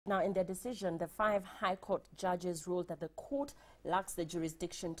Now, in their decision, the 5 High Court judges ruled that the court lacks the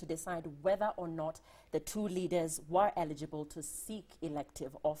jurisdiction to decide whether or not the 2 leaders were eligible to seek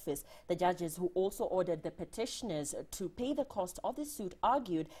elective office. The judges, who also ordered the petitioners to pay the cost of the suit,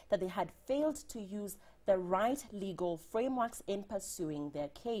 argued that they had failed to use the right legal frameworks in pursuing their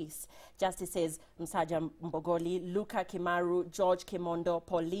case. Justices Msaja Mbogoli, Luka Kimaru, George Kimondo,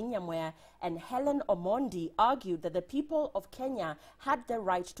 Pauline Nyamwea, and Helen Omondi argued that the people of Kenya had the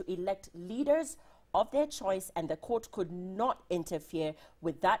right to elect leaders of their choice, and the court could not interfere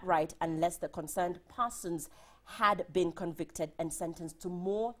with that right unless the concerned persons had been convicted and sentenced to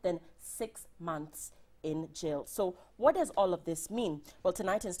more than 6 months in jail. So what does all of this mean? Well,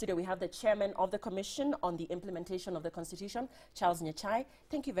 tonight in studio we have the chairman of the Commission on the Implementation of the Constitution, Charles Nyachae.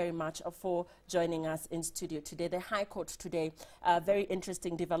 Thank you very much for joining us in studio today. The High Court today, very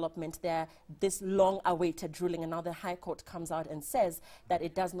interesting development there, this long-awaited ruling, and now the High Court comes out and says that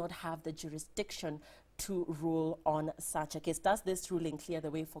it does not have the jurisdiction to rule on such a case. Does this ruling clear the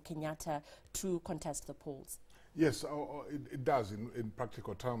way for Kenyatta to contest the polls? Yes, it does in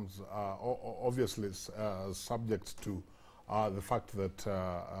practical terms, obviously subject to the fact that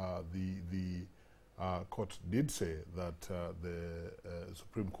the court did say that the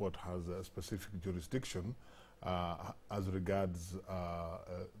Supreme Court has a specific jurisdiction as regards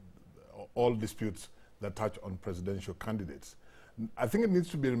all disputes that touch on presidential candidates. I think it needs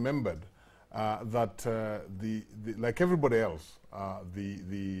to be remembered that like everybody else,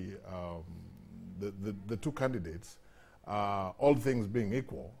 the 2 candidates, all things being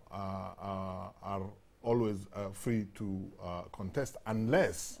equal, are always free to contest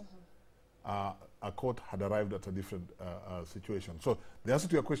unless a court had arrived at a different situation. So the answer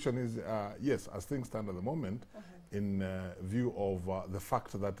to your question is yes, as things stand at the moment, in view of the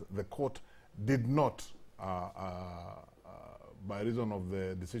fact that the court did not, by reason of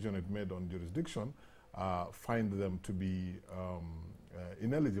the decision it made on jurisdiction, find them to be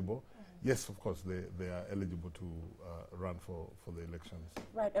ineligible. Yes, of course, they are eligible to run for the elections.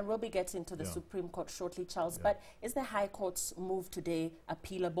 Right, and we'll be getting to the Supreme Court shortly, Charles. But is the High Court's move today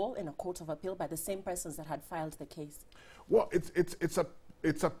appealable in a court of appeal by the same persons that had filed the case? Well, it's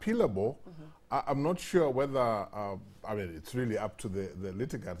appealable. I'm not sure whether I mean, it's really up to the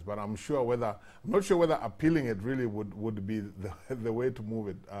litigants, but I'm not sure whether appealing it really would be the way to move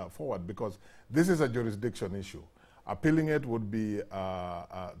it forward, because this is a jurisdiction issue. Appealing it would be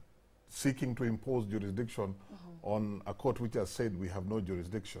seeking to impose jurisdiction on a court which has said we have no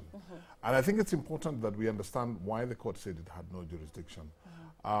jurisdiction. And I think it's important that we understand why the court said it had no jurisdiction.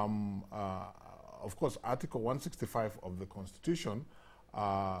 Of course, Article 165 of the Constitution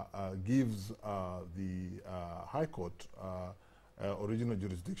gives the High Court original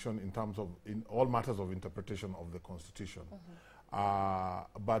jurisdiction in terms of in all matters of interpretation of the Constitution.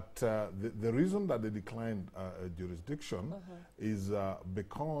 But the reason that they declined jurisdiction is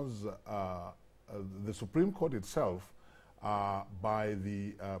because the Supreme Court itself, by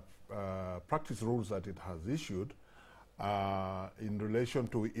the practice rules that it has issued in relation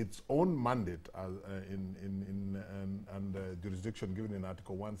to its own mandate and jurisdiction given in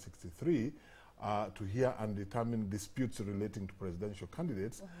Article 163 to hear and determine disputes relating to presidential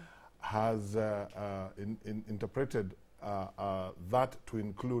candidates, has interpreted that to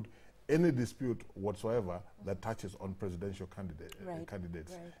include any dispute whatsoever that touches on presidential candidates,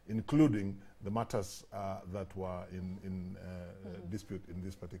 including the matters that were in dispute in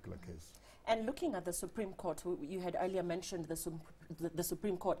this particular case. And looking at the Supreme Court, you had earlier mentioned the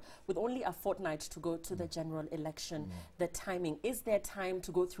Supreme Court with only a fortnight to go to the general election. The timing, is there time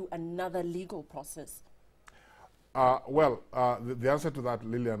to go through another legal process? Well, the answer to that,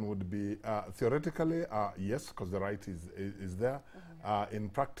 Lilian, would be theoretically, yes, because the right is there. In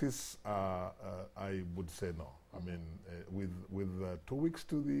practice, I would say no. I mean, with 2 weeks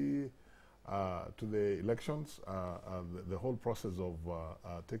to the elections, the whole process of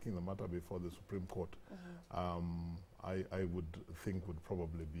taking the matter before the Supreme Court, I would think would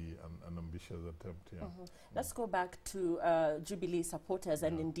probably be an ambitious attempt. Let's go back to Jubilee supporters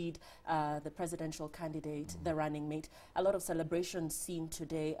and indeed the presidential candidate, the running mate. A lot of celebrations seen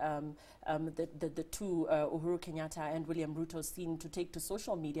today. The two, Uhuru Kenyatta and William Ruto, seen to take to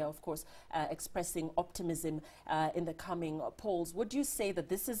social media, of course, expressing optimism in the coming polls. Would you say that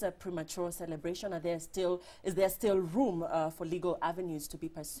this is a premature celebration? Is there still room for legal avenues to be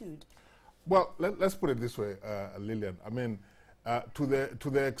pursued? Well, let's put it this way, Lilian. I mean, to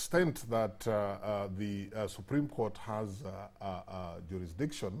the extent that the Supreme Court has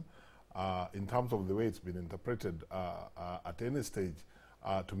jurisdiction in terms of the way it's been interpreted at any stage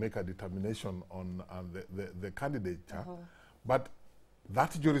to make a determination on the candidature, but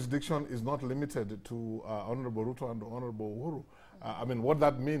that jurisdiction is not limited to Honorable Ruto and Honorable Uhuru. I mean, what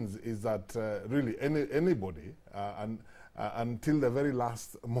that means is that really anybody, until the very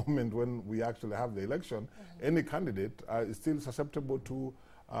last moment when we actually have the election, any candidate is still susceptible to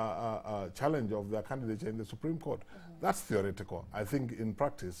challenge of their candidature in the Supreme Court. That's theoretical. I think in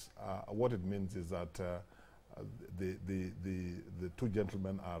practice, what it means is that the two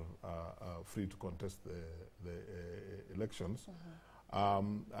gentlemen are free to contest the elections.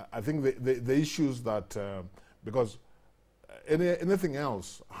 I think the issues that, because anything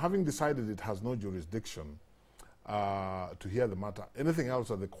else, having decided it has no jurisdiction to hear the matter, anything else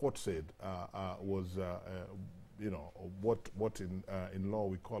that the court said was, you know, what in law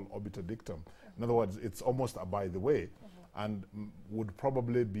we call obiter dictum. In other words, it's almost a by the way, and would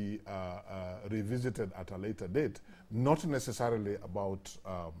probably be revisited at a later date, not necessarily about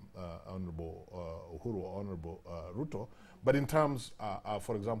Honorable Uhuru or Honorable Ruto, but in terms,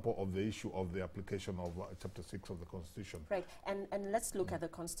 for example, of the issue of the application of Chapter 6 of the Constitution. Right, and let's look at the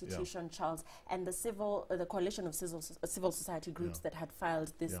Constitution, Charles, and the coalition of civil society groups that had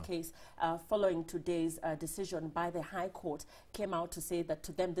filed this case following today's decision by the High Court came out to say that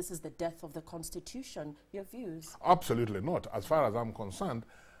to them this is the death of the Constitution. Your views? Absolutely not. As far as I'm concerned,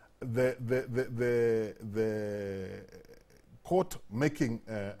 the court making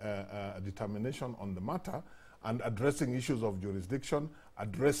a determination on the matter and addressing issues of jurisdiction,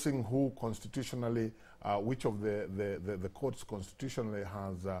 addressing who constitutionally, which of the courts constitutionally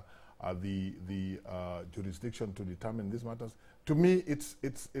has the jurisdiction to determine these matters. To me, it's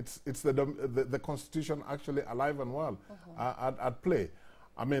the Constitution actually alive and well at play.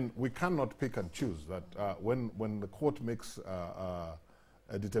 I mean, we cannot pick and choose that when the court makes a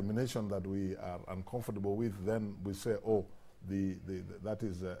determination that we are uncomfortable with, then we say, oh, that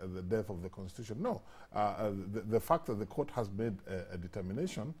is the death of the Constitution. No, the fact that the court has made a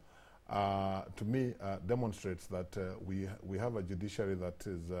determination, to me, demonstrates that we have a judiciary that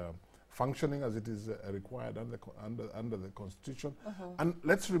is functioning as it is required under the Constitution. And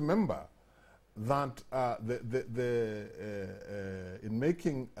let's remember that in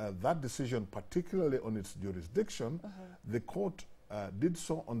making that decision, particularly on its jurisdiction, the court did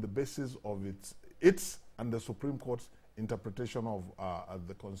so on the basis of its and the Supreme Court's interpretation of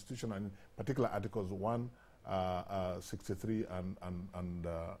the Constitution, and in particular Articles 163 and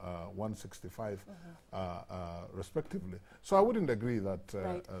 165 respectively. So I wouldn't agree that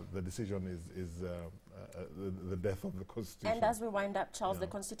the decision is the death of the Constitution. And as we wind up, Charles, the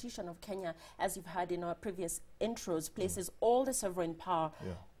Constitution of Kenya, as you've heard in our previous intros, places all the sovereign power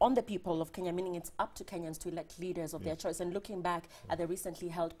on the people of Kenya, meaning it's up to Kenyans to elect leaders of their choice. And looking back at the recently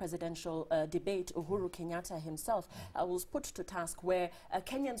held presidential debate, Uhuru Kenyatta himself was put to task where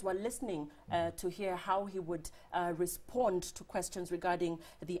Kenyans were listening to hear how he would respond to questions regarding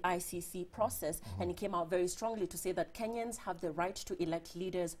the ICC process. And he came out very strongly to say that Kenyans have the right to elect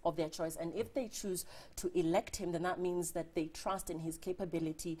leaders of their choice. And if they choose to elect him, then that means that they trust in his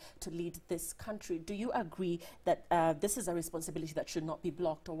capability to lead this country. Do you agree that this is a responsibility that should not be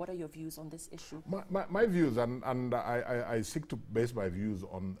blocked, or what are your views on this issue? My views, and I seek to base my views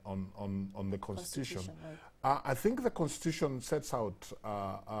on the Constitution. I think the Constitution sets out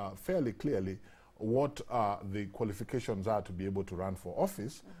fairly clearly what the qualifications are to be able to run for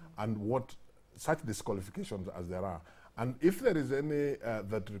office, and what such disqualifications as there are. And if there is any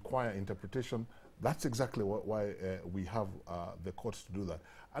that require interpretation, that's exactly why we have the courts to do that.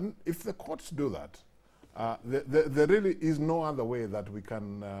 And if the courts do that, there really is no other way that we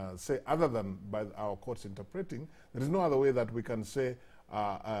can say, other than by our courts interpreting, there is no other way that we can say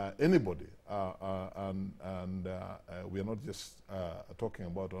anybody, and we are not just talking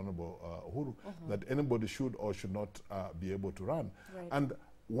about Honorable Uhuru, that anybody should or should not be able to run. And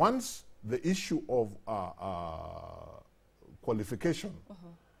once the issue of qualification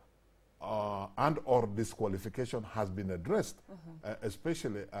and or disqualification has been addressed,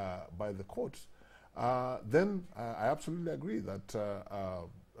 especially by the courts, then I absolutely agree that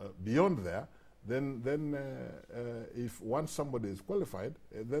beyond there, then if once somebody is qualified,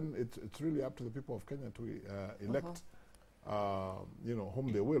 then it's really up to the people of Kenya to elect you know,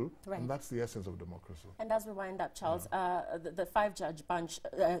 whom they will, and that's the essence of democracy. And as we wind up, Charles, the five-judge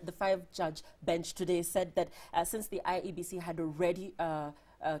bench today said that since the IEBC had already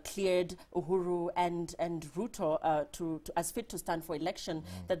cleared Uhuru and Ruto as fit to stand for election,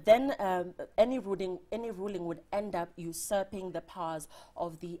 that then any ruling would end up usurping the powers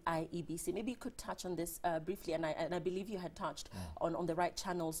of the IEBC. Maybe you could touch on this briefly, and I believe you had touched on the right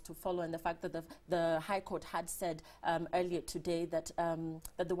channels to follow, and the fact that the High Court had said earlier today that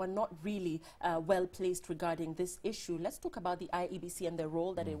that they were not really well placed regarding this issue. Let's talk about the IEBC and the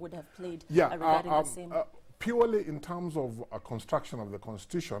role that it would have played regarding the same. Purely in terms of construction of the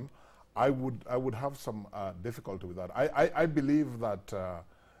Constitution, I would have some difficulty with that. I believe that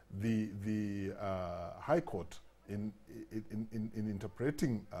the High Court in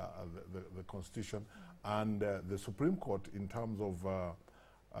interpreting the Constitution and the Supreme Court in terms of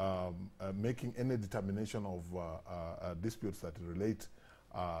making any determination of disputes that relate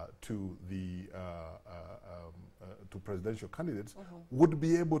to the to presidential candidates would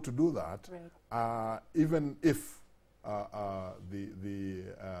be able to do that, even if the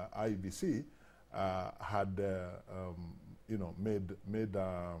IEBC had made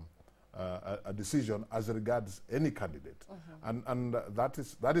a decision as regards any candidate, and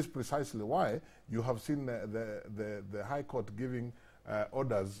that is precisely why you have seen the High Court giving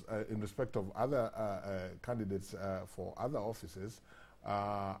orders in respect of other candidates for other offices.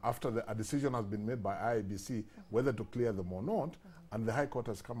 After a decision has been made by IEBC whether to clear them or not, and the High Court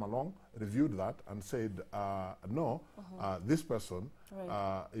has come along, reviewed that, and said, no, this person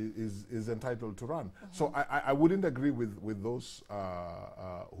is entitled to run. So I wouldn't agree with those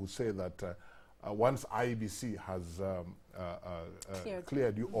who say that once IEBC has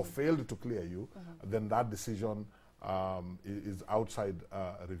cleared you or failed to clear you, then that decision is outside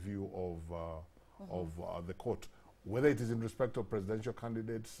review of the court. Whether it is in respect of presidential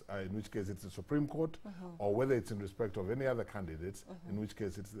candidates, in which case it's the Supreme Court, or whether it's in respect of any other candidates, in which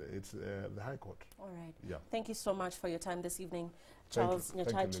case it's the High Court. All right. Yeah. Thank you so much for your time this evening. Charles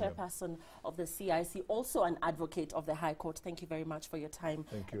Nyachae, chairperson of the CIC, also an advocate of the High Court. Thank you very much for your time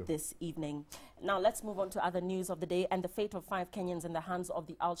this evening. Now let's move on to other news of the day. And the fate of 5 Kenyans in the hands of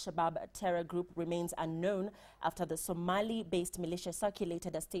the Al-Shabaab terror group remains unknown after the Somali-based militia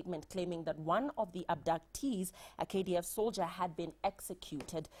circulated a statement claiming that one of the abductees, a KDF soldier, had been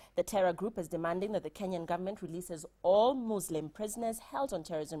executed. The terror group is demanding that the Kenyan government releases all Muslim prisoners held on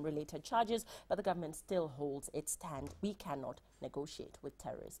terrorism-related charges, but the government still holds its stand. We cannot negotiate with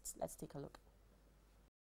terrorists. Let's take a look.